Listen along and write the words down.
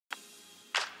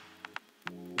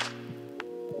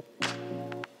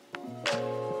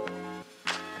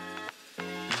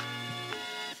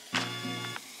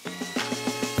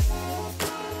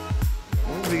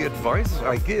the advice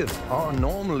I give are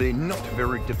normally not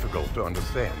very difficult to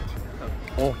understand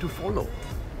or to follow.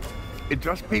 It's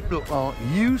just people are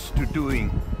used to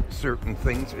doing certain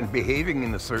things and behaving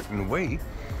in a certain way.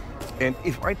 And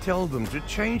if I tell them to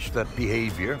change that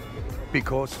behavior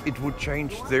because it would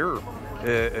change their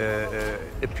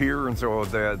appearance or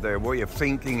their way of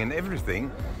thinking and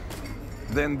everything,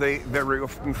 then they very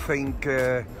often think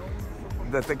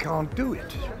that they can't do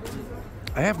it.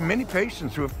 I have many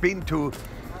patients who have been to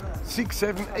 6,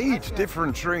 7, 8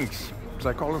 different shrinks,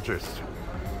 psychologists,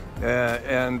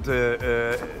 and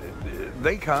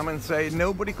they come and say,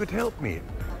 nobody could help me.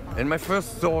 And my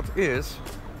first thought is,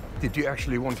 did you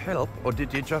actually want help, or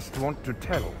did you just want to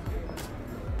tell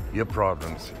your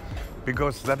problems?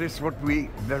 Because that is what we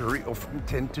very often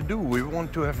tend to do. We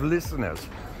want to have listeners.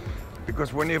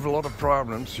 Because when you have a lot of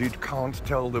problems, you can't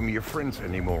tell them your friends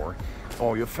anymore,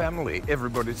 or your family.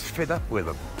 Everybody's fed up with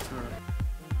them.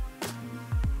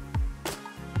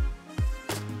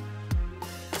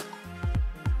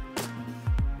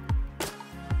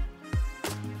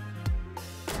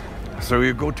 So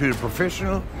you go to the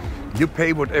professional, you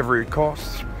pay whatever it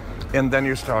costs, and then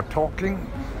you start talking.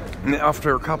 And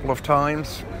after a couple of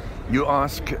times, you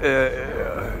ask,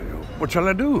 what shall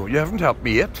I do? You haven't helped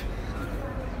me yet.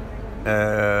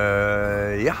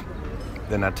 Yeah.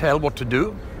 Then I tell what to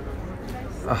do.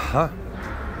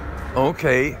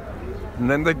 Okay. And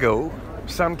then they go.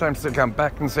 Sometimes they come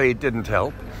back and say it didn't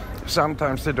help.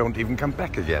 Sometimes they don't even come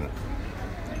back again.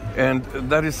 And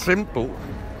that is simple.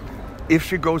 If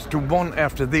she goes to one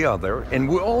after the other, and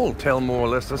we all tell more or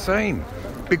less the same,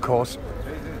 because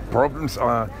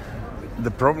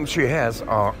the problems she has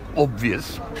are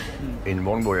obvious in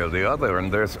one way or the other,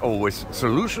 and there's always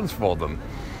solutions for them.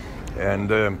 And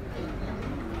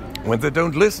when they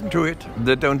don't listen to it,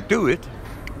 they don't do it,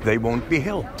 they won't be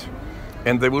helped.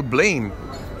 And they will blame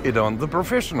it on the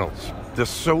professionals, the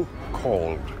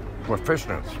so-called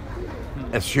professionals,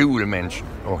 as she will mention,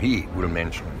 or he will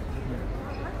mention.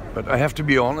 But I have to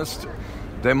be honest,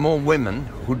 there are more women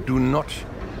who do not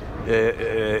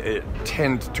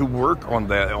tend to work on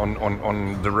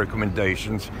the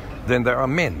recommendations than there are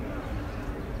men.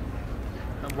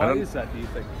 And why is that, do you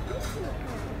think?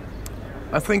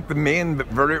 I think the men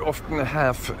very often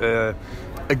have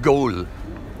a goal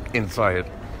inside.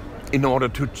 In order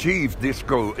to achieve this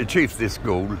goal,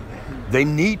 they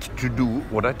need to do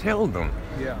what I tell them.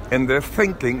 Yeah. And they're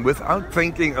thinking, without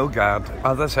thinking, oh God,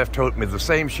 others have told me the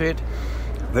same shit.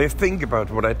 They think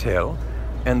about what I tell,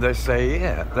 and they say,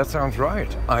 yeah, that sounds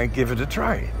right. I give it a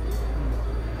try.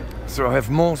 So I have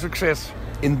more success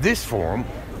in this form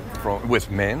with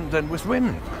men than with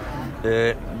women.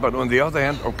 But on the other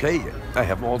hand, okay, I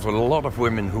have also a lot of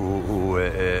women who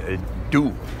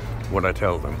do what I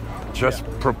tell them. Just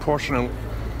proportional,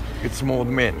 it's more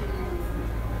men.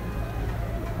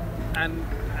 And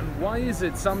why is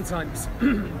it sometimes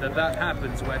that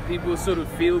happens, where people sort of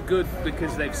feel good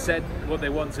because they've said what they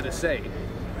wanted to say,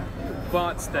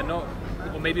 but they're not,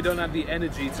 or maybe don't have the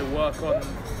energy to work on,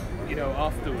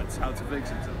 afterwards, how to fix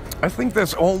themselves? I think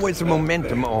there's always a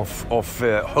momentum of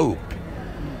hope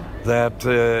that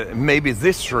maybe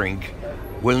this shrink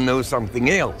will know something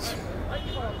else.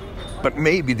 But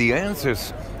maybe the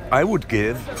answers I would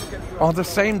give are the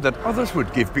same that others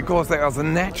would give, because they are the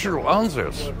natural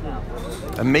answers.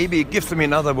 And maybe it gives them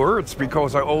in other words,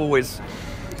 because I always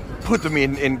put them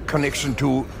in connection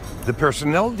to the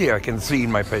personality I can see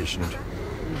in my patient.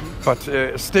 But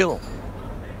still.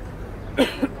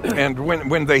 And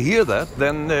when they hear that,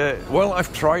 then, well,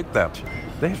 I've tried that.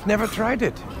 They've never tried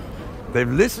it. They've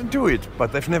listened to it,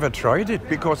 but they've never tried it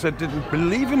because they didn't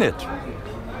believe in it.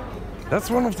 That's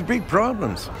one of the big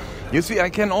problems. You see, I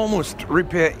can almost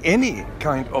repair any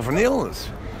kind of an illness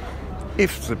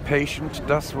if the patient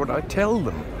does what I tell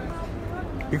them.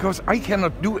 Because I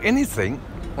cannot do anything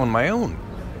on my own.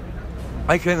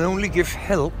 I can only give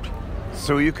help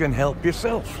so you can help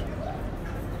yourself.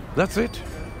 That's it.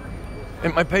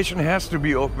 And my patient has to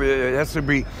be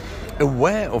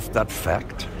aware of that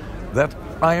fact, that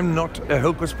I am not a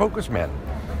hocus pocus man.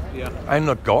 Yeah. I'm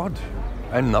not God.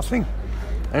 I'm nothing.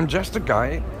 I'm just a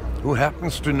guy who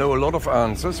happens to know a lot of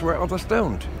answers where others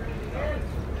don't.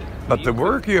 But the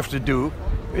work you have to do,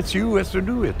 it's you who has to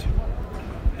do it.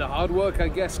 The hard work, I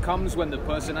guess, comes when the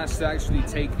person has to actually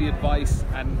take the advice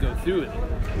and go through it.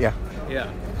 Yeah.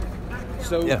 Yeah.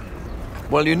 So. Yeah.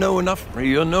 Well, you know enough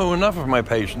of my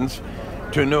patients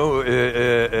to know,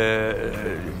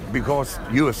 because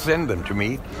you have sent them to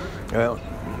me,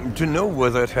 to know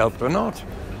whether it helped or not.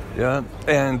 Yeah.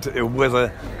 And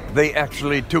whether they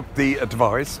actually took the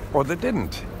advice or they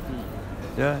didn't.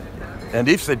 Yeah. And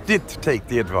if they did take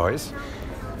the advice,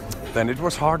 then it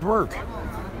was hard work.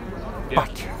 Yeah.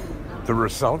 But the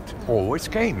result always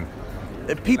came.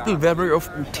 People very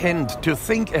often tend to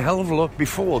think a hell of a lot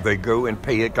before they go and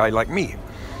pay a guy like me.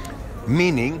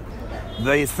 Meaning,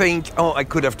 they think, oh, I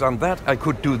could have done that, I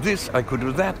could do this, I could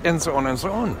do that, and so on and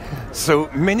so on. So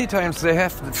many times they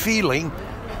have the feeling,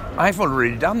 I've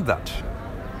already done that.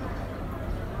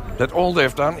 That all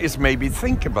they've done is maybe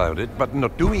think about it, but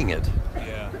not doing it.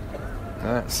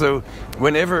 Yeah. So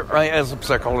whenever I, as a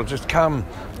psychologist, come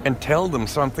and tell them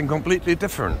something completely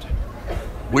different,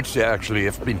 which they actually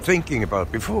have been thinking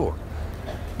about before,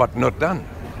 but not done,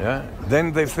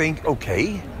 then they think,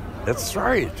 okay, let's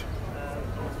try it.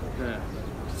 Yeah.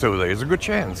 So there's a good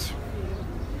chance.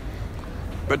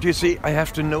 But you see, I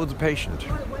have to know the patient.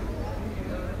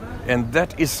 And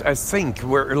that is, I think,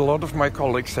 where a lot of my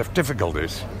colleagues have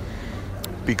difficulties.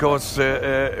 Because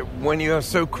when you are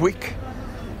so quick,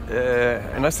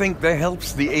 and I think that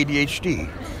helps the ADHD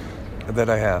that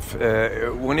I have,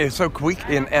 when you're so quick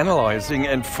in analyzing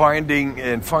and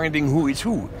finding who is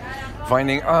who,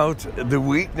 finding out the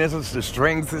weaknesses, the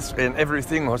strengths, and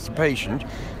everything of the patient,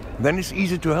 then it's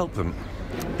easy to help them.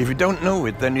 If you don't know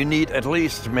it, then you need at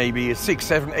least maybe 6,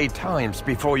 7, 8 times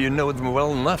before you know them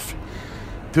well enough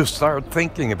to start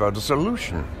thinking about a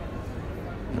solution.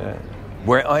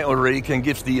 Where I already can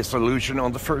give the solution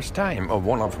on the first time of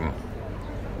one of them.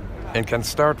 And can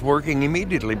start working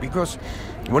immediately, because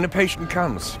when a patient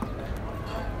comes,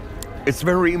 it's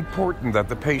very important that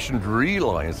the patient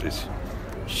realizes,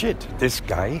 shit, this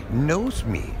guy knows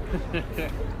me.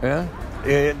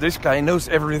 This guy knows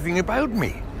everything about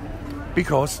me.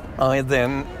 Because I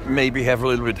then maybe have a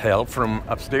little bit help from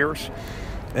upstairs.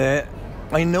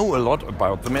 I know a lot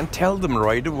about them and tell them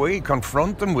right away,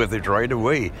 confront them with it right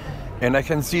away. And I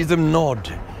can see them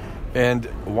nod. And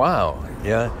wow,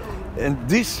 and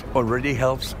this already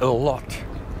helps a lot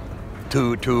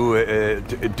to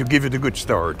give it a good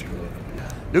start.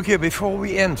 Look here, before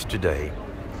we end today,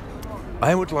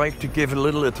 I would like to give a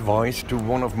little advice to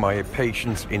one of my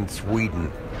patients in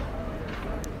Sweden.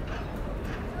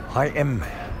 Hi, M.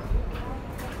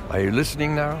 Are you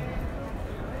listening now?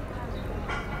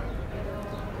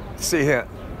 Se här,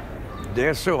 det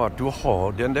är så att du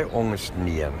har den där ångesten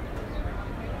igen.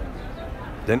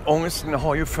 Den ångesten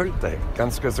har ju följt dig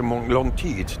ganska så lång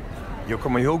tid. Jag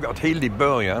kommer ihåg att helt i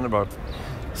början, det var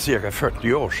cirka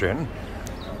 40 år sedan,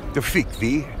 då fick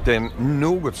vi den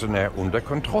något sånär under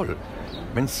kontroll.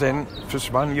 Men sen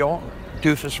försvann jag,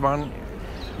 du försvann,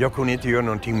 jag kunde inte göra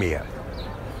någonting mer.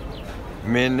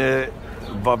 Men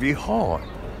vad vi har,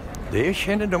 det är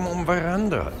kännedom om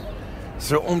varandra.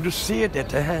 Så om du ser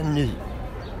detta här nu,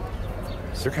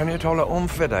 så kan jag tala om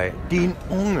för dig, din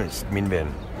ångest, min vän,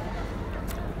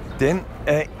 den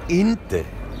är inte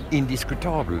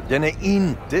indiskutabel, den är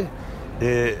inte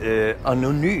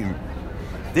anonym.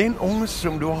 Det är en ångest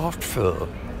som du har haft för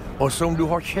och som du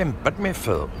har kämpat med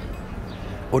för.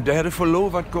 Och där du får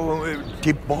lov att gå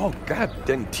tillbaka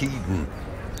den tiden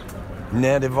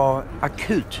när det var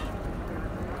akut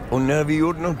och när vi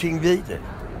gjorde någonting vidare.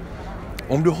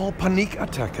 Om du har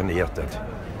panikattacken i hjärtat,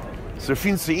 så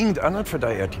finns det inget annat för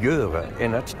dig att göra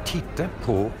än att titta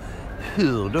på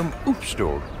hur de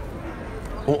uppstår.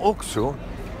 Och också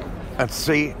att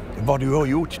se vad du har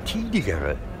gjort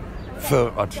tidigare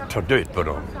för att ta död på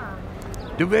dem.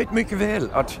 Du vet mycket väl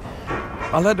att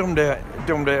alla de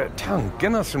där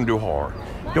tankarna som du har,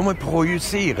 de är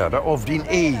projicerade av din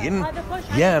egen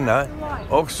hjärna,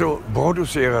 också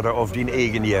producerade av din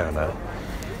egen hjärna.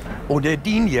 Och det är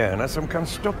din hjärna som kan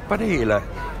stoppa det hela,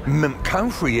 men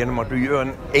kanske genom att du gör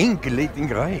en enkel liten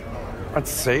grej. Att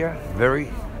säga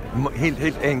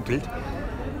helt enkelt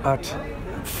att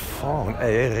fan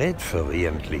är jag rädd för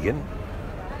egentligen?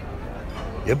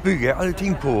 Jag bygger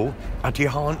allting på att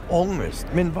jag har en ångest.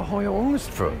 Men vad har jag ångest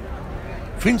för?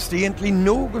 Finns det egentligen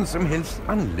någon som helst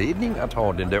anledning att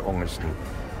ha den där ångesten?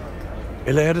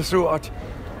 Eller är det så att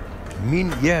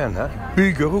min hjärna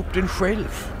bygger upp den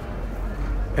själv?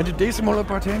 Är det det som håller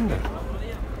på att hända?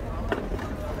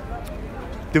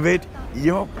 Du vet,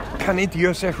 jag kan inte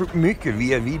göra särskilt mycket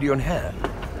via videon här.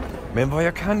 Men vad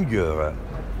jag kan göra,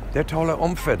 det är att tala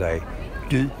om för dig,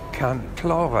 du kan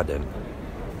klara den.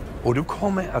 Och du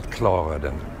kommer att klara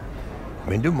den.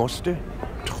 Men du måste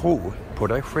tro på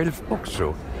dig själv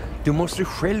också. Du måste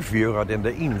själv göra den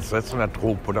där insatsen att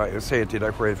tro på dig och säga till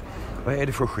dig själv, vad är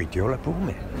det för skit jag håller på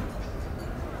med?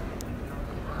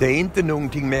 Det är inte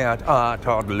någonting med att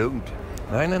ta det lugnt.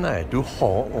 Nej, du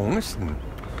har ångesten.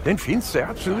 Den finns där,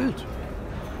 absolut.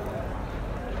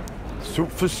 Så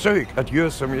försök att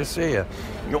göra som jag säger.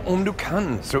 Om du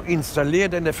kan, så installera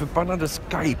den där förbannade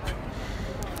Skype.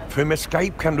 För med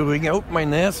Skype kan du ringa upp mig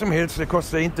när som helst, det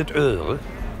kostar inte ett öre.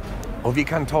 Och vi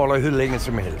kan tala hur länge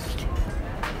som helst.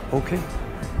 Okej?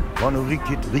 Var nu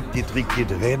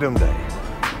riktigt rädd om dig.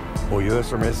 Och gör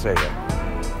som jag säger.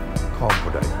 Kram på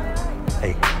dig.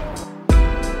 Hej.